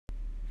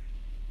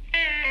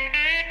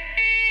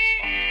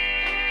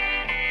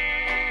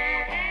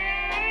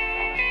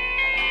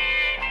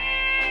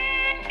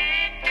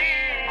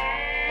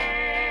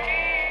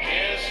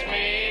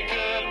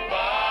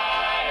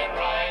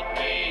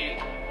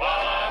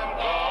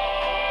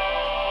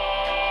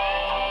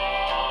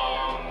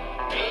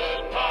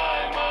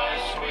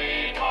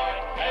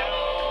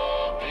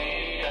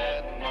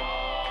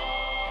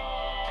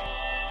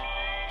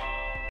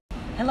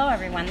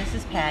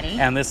Patty.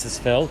 And this is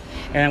Phil.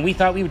 And we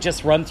thought we would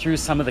just run through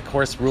some of the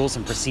course rules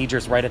and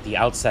procedures right at the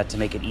outset to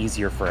make it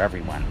easier for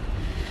everyone.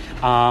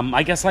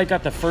 I guess I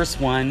got the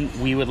first one.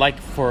 We would like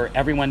for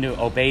everyone to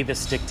obey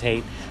this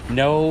dictate.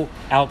 No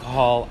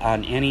alcohol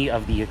on any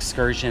of the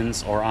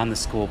excursions or on the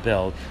school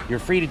bill. You're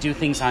free to do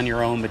things on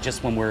your own, but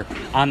just when we're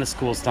on the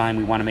school's dime,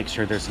 we want to make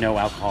sure there's no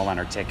alcohol on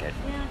our ticket.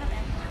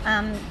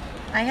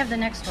 I have the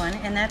next one,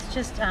 and that's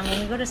just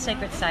when you go to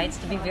sacred sites,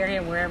 to be very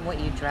aware of what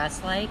you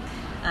dress like.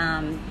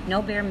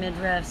 No bare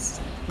midriffs,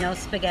 no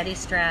spaghetti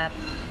strap,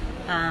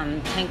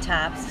 tank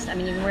tops. I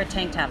mean, you can wear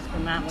tank tops, but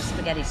not with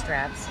spaghetti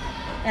straps.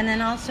 And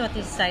then also at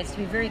these sites, to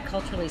be very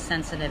culturally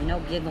sensitive. No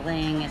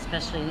giggling,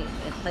 especially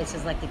at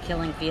places like the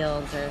Killing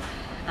Fields or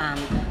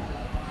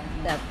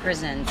the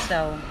prison.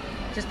 So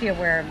just be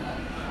aware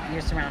of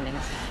your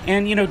surroundings.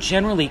 And,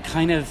 generally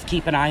kind of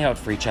keep an eye out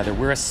for each other.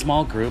 We're a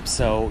small group,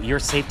 so your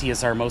safety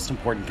is our most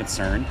important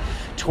concern.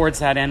 Towards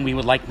that end, we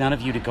would like none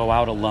of you to go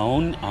out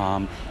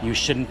alone. You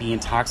shouldn't be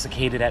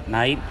intoxicated at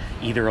night,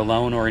 either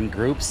alone or in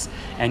groups.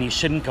 And you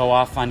shouldn't go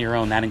off on your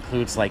own. That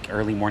includes like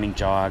early morning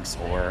jogs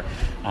or,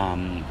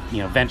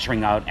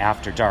 venturing out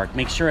after dark.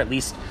 Make sure at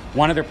least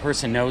one other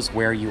person knows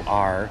where you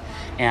are,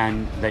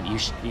 and that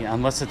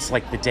unless it's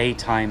like the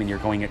daytime and you're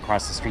going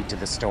across the street to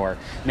the store,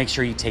 make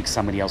sure you take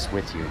somebody else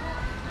with you.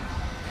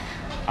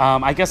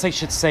 I guess I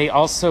should say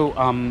also,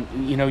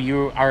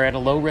 you are at a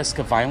low risk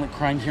of violent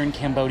crime here in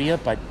Cambodia,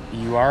 but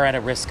you are at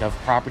a risk of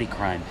property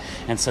crime.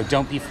 And so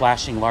don't be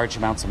flashing large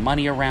amounts of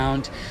money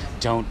around.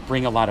 Don't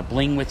bring a lot of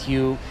bling with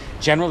you.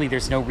 Generally,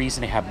 there's no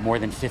reason to have more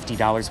than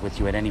 $50 with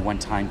you at any one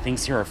time.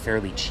 Things here are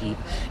fairly cheap,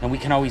 and we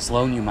can always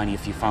loan you money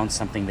if you found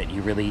something that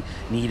you really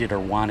needed or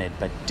wanted.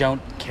 But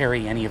don't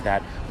carry any of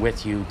that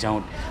with you.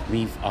 Don't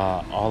leave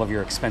all of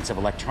your expensive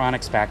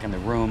electronics back in the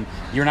room.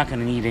 You're not going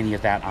to need any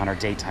of that on our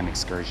daytime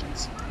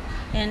excursions.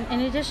 And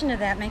in addition to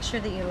that, make sure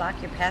that you lock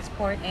your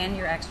passport and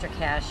your extra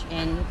cash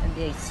in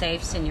the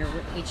safes in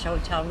each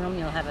hotel room.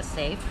 You'll have a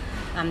safe.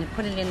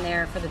 Put it in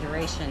there for the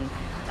duration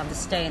of the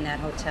stay in that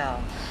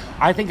hotel.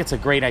 I think it's a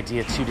great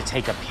idea, too, to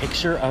take a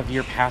picture of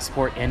your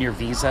passport and your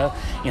visa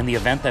in the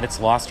event that it's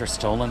lost or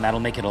stolen. That'll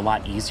make it a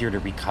lot easier to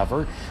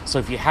recover. So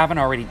if you haven't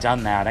already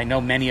done that, I know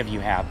many of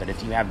you have, but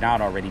if you have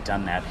not already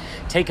done that,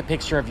 take a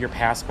picture of your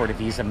passport or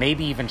visa,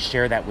 maybe even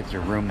share that with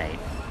your roommate.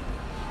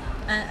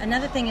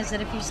 Another thing is that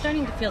if you're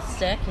starting to feel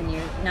sick and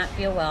you not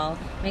feel well,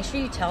 make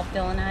sure you tell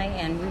Phil and I,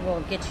 and we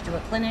will get you to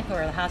a clinic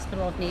or a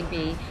hospital if need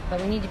be,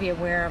 but we need to be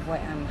aware of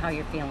how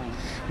you're feeling.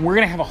 We're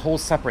going to have a whole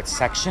separate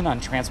section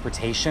on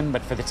transportation,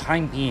 but for the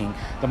time being,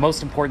 the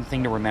most important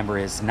thing to remember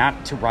is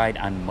not to ride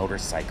on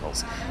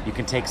motorcycles. You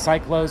can take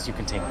cyclos, you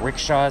can take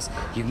rickshaws,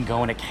 you can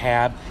go in a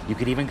cab, you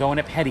could even go in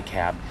a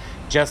pedicab,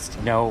 just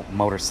no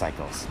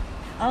motorcycles.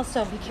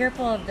 Also, be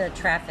careful of the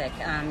traffic.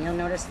 You'll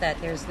notice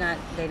that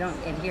they don't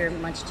adhere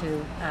much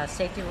to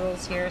safety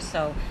rules here,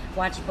 so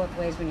watch both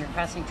ways when you're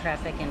crossing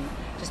traffic and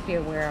just be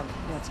aware of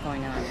what's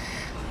going on.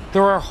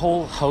 There are a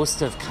whole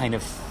host of kind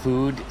of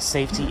food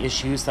safety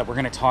issues that we're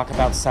going to talk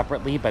about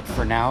separately, but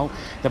for now,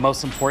 the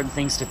most important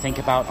things to think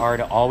about are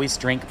to always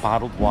drink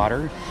bottled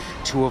water,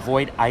 to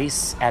avoid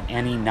ice at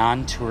any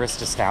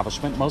non-tourist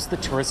establishment. Most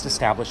of the tourist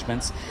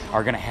establishments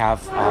are going to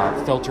have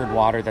filtered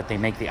water that they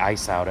make the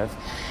ice out of,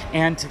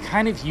 and to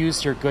kind of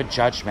use your good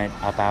judgment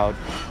about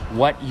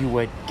what you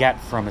would get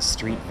from a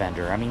street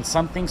vendor. I mean,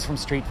 some things from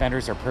street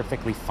vendors are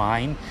perfectly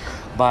fine,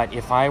 but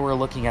if I were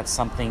looking at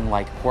something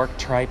like pork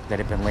tripe that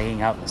had been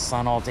laying out in the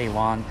sun all day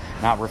long,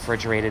 not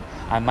refrigerated,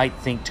 I might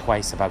think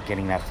twice about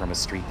getting that from a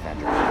street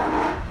vendor.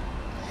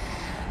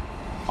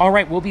 All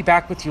right, we'll be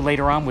back with you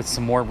later on with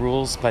some more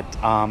rules, but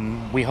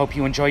we hope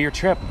you enjoy your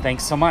trip.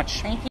 Thanks so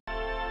much. Thank you.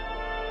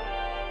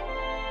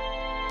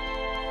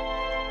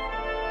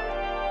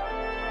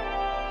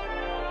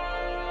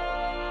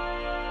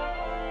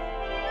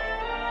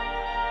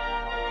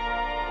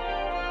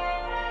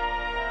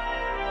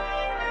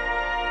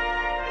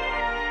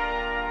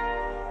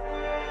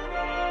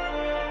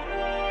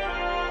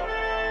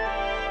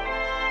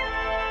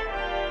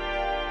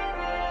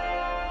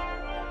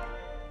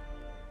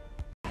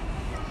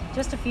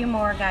 Just a few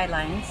more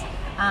guidelines.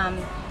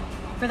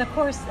 For the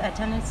course,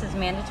 attendance is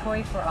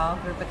mandatory for all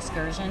group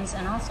excursions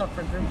and also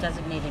for group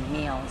designated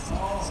meals.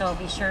 So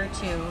be sure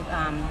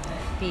to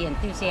be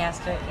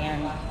enthusiastic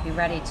and be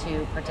ready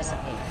to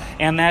participate.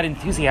 And that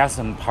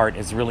enthusiasm part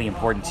is really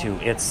important too.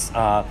 It's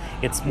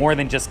more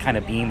than just kind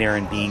of being there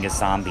and being a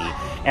zombie.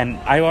 And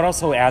I would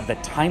also add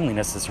that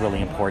timeliness is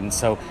really important.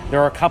 So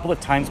there are a couple of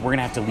times we're going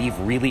to have to leave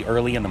really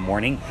early in the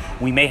morning.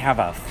 We may have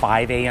a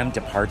 5 a.m.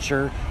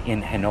 departure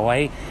in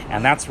Hanoi,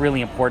 and that's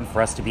really important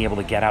for us to be able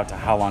to get out to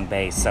Ha Long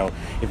Bay. So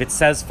if it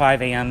says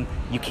 5 a.m.,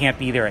 you can't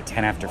be there at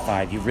 10 after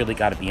 5. You've really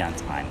got to be on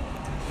time.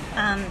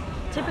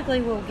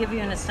 Typically, we'll give you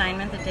an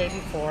assignment the day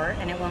before,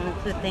 and it will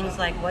include things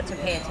like what to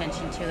pay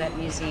attention to at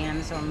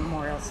museums or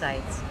memorial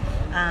sites.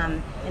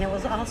 And it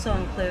will also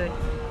include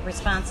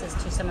responses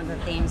to some of the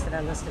themes that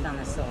are listed on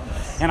the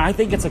syllabus. And I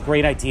think it's a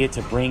great idea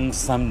to bring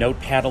some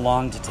notepad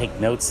along to take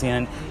notes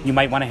in. You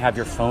might want to have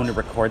your phone to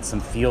record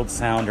some field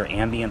sound or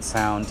ambient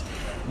sound.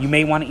 You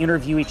may want to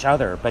interview each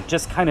other, but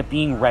just kind of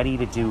being ready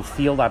to do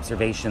field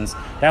observations,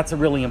 that's a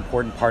really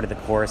important part of the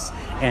course.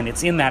 And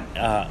it's in that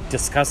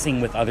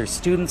discussing with other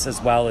students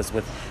as well as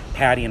with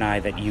Patty and I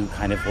that you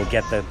kind of will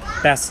get the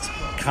best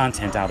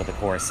content out of the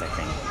course, I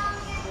think.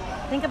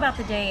 Think about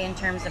the day in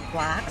terms of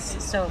blocks.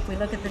 So if we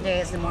look at the day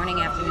as the morning,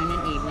 afternoon,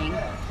 and evening,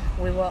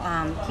 we will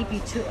keep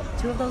you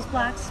two of those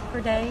blocks per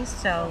day.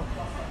 So,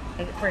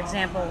 for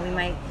example, we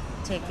might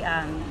take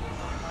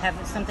have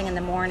something in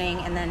the morning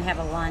and then have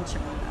a lunch.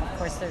 Of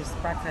course, there's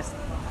breakfast,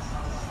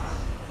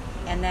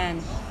 and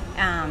then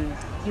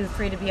you're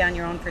free to be on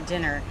your own for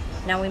dinner.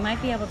 Now, we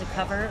might be able to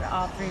cover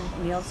all 3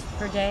 meals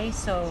per day.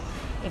 So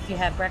if you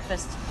have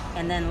breakfast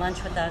and then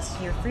lunch with us,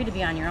 you're free to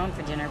be on your own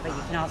for dinner, but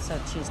you can also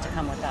choose to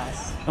come with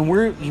us. And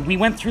we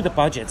went through the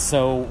budget,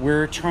 so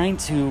we're trying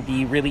to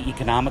be really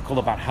economical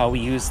about how we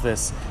use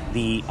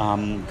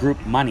the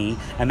group money,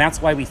 and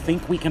that's why we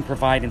think we can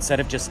provide, instead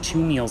of just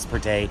 2 meals per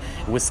day,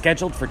 it was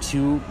scheduled for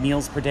 2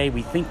 meals per day.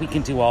 We think we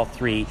can do all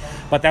 3,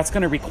 but that's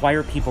going to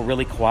require people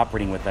really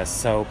cooperating with us.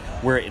 So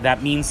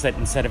that means that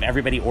instead of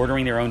everybody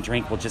ordering their own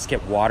drink, we'll just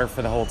get water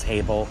for the whole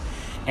table.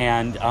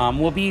 And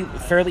we'll be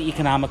fairly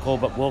economical,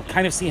 but we'll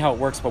kind of see how it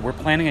works. But we're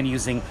planning on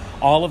using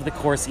all of the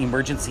course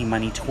emergency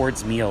money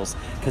towards meals,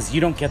 because you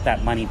don't get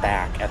that money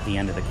back at the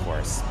end of the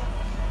course.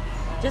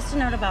 Just a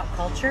note about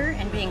culture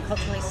and being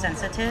culturally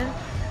sensitive.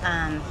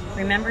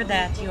 Remember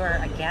that you are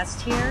a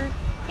guest here,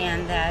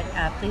 and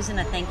that please and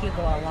a thank you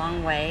go a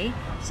long way.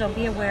 So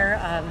be aware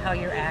of how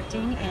you're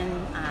acting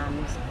in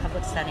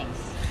public settings.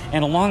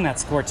 And along that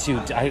score,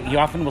 too, you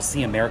often will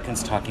see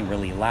Americans talking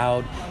really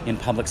loud in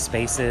public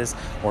spaces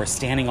or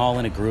standing all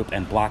in a group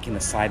and blocking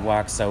the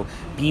sidewalk. So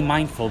be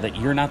mindful that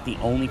you're not the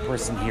only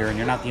person here and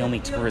you're not the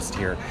only tourist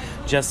here.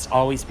 Just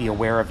always be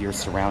aware of your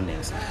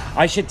surroundings.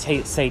 I should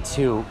say,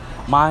 too,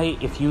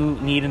 if you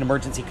need an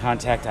emergency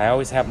contact, I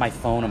always have my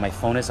phone, and my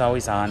phone is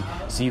always on,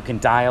 so you can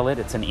dial it.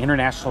 It's an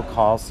international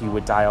call, so you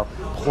would dial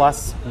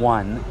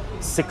 +1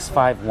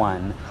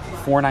 651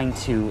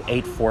 492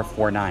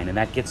 8449, and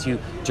that gets you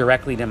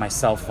directly to my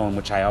cell phone,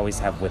 which I always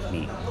have with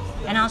me.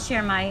 And I'll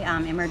share my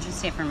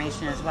emergency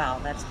information as well.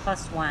 That's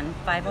 +1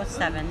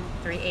 507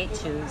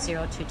 382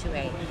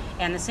 0228.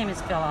 And the same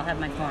as Phil, I'll have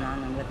my phone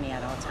on and with me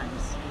at all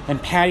times. And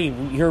Patty,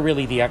 you're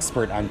really the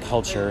expert on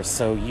culture,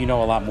 so you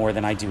know a lot more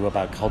than I do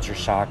about culture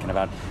shock and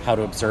about how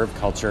to observe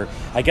culture.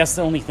 I guess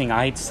the only thing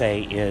I'd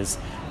say is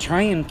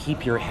try and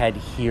keep your head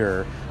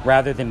here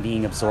rather than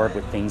being absorbed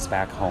with things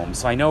back home.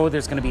 So I know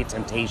there's going to be a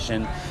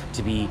temptation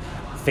to be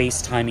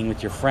FaceTiming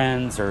with your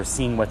friends or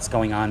seeing what's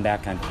going on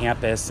back on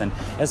campus, and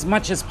as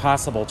much as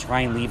possible, try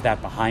and leave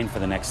that behind for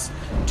the next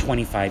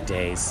 25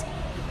 days.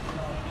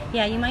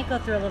 Yeah, you might go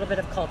through a little bit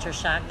of culture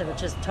shock,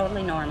 which is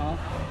totally normal.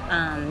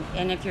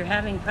 And if you're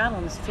having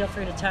problems, feel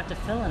free to talk to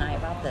Phil and I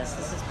about this.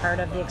 This is part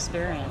of the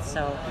experience,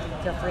 so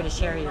feel free to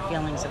share your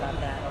feelings about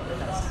that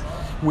with us.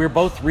 We're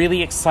both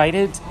really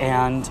excited,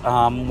 and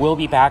we'll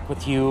be back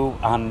with you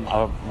on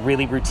a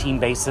really routine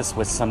basis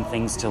with some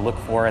things to look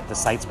for at the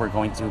sites we're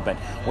going to, but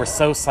we're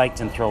so psyched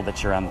and thrilled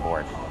that you're on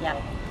board. Yeah.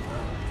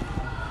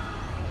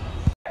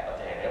 เรา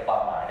จะเห็นได้ควา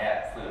มหมายเนี่ย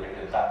สื่อไป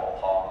ถึงการปก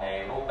ครองใน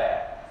รูปแบบ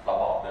ระ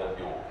บอบเดิม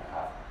อยู่ค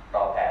รับเร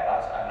าแผ่รา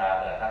ชอาณา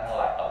เหนือท่านทั้ง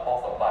หลายต่อพวก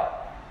สมบัติ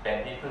เป็น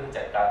ที่พึ่งจ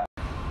ากการ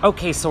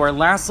Okay, so our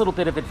last little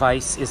bit of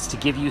advice is to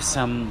give you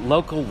some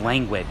local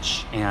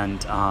language, and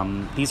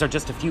these are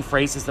just a few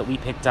phrases that we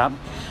picked up.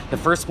 The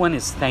first one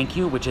is thank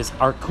you, which is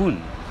arkun,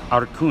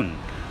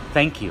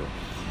 thank you.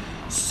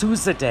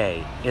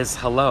 Suzade is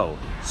hello,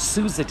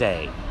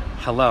 Suzade,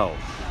 hello.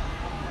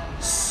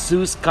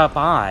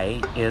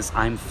 Suskabai is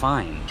I'm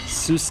fine,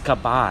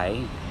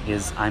 Suskabai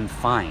is I'm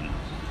fine.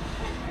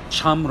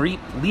 Chamrip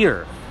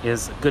lir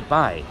is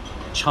goodbye,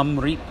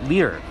 Chamrip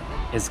lir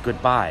is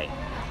goodbye.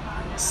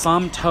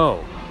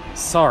 Samto,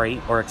 sorry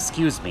or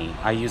excuse me,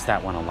 I use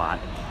that one a lot.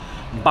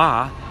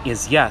 Ba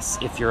is yes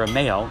if you're a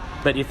male,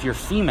 but if you're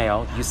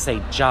female, you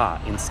say ja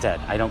instead.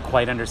 I don't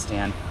quite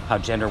understand how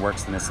gender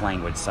works in this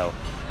language, so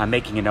I'm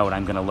making a note,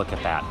 I'm going to look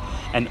at that.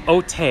 And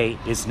ote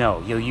is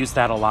no. You'll use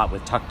that a lot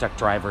with tuk-tuk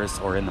drivers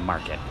or in the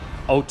market.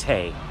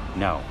 Ote,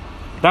 no.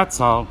 That's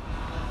all.